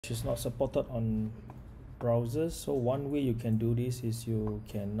is not supported on browsers. So one way you can do this is you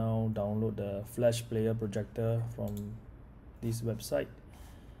can now download the Flash Player Projector from this website,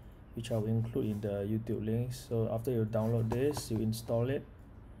 which I will include in the YouTube links. So after you download this, you install it,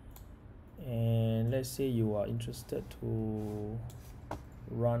 and let's say you are interested to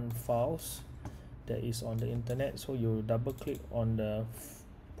run files that is on the internet. So you double click on the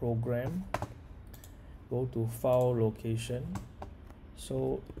program, go to file location.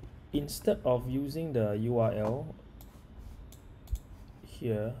 So instead of using the URL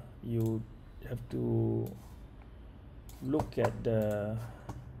here, you have to look at the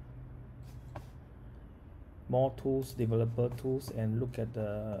more tools, developer tools, and look at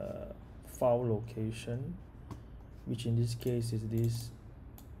the file location, which in this case is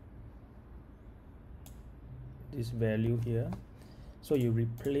this value here. So you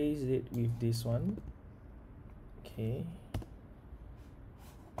replace it with this one, okay,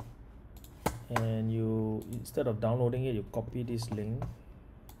 and you, instead of downloading it, you copy this link,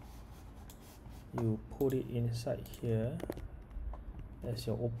 you put it inside here as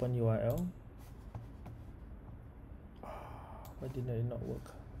your open URL. Why did it not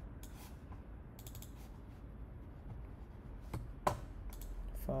work?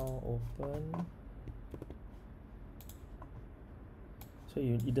 File open. So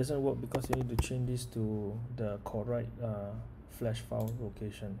it doesn't work because you need to change this to the correct flash file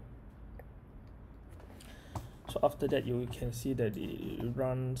location. So after that, you can see that it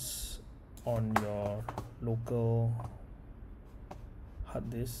runs on your local hard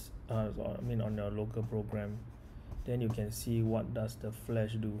disk, on your local program. Then you can see what does the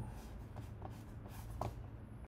flash do.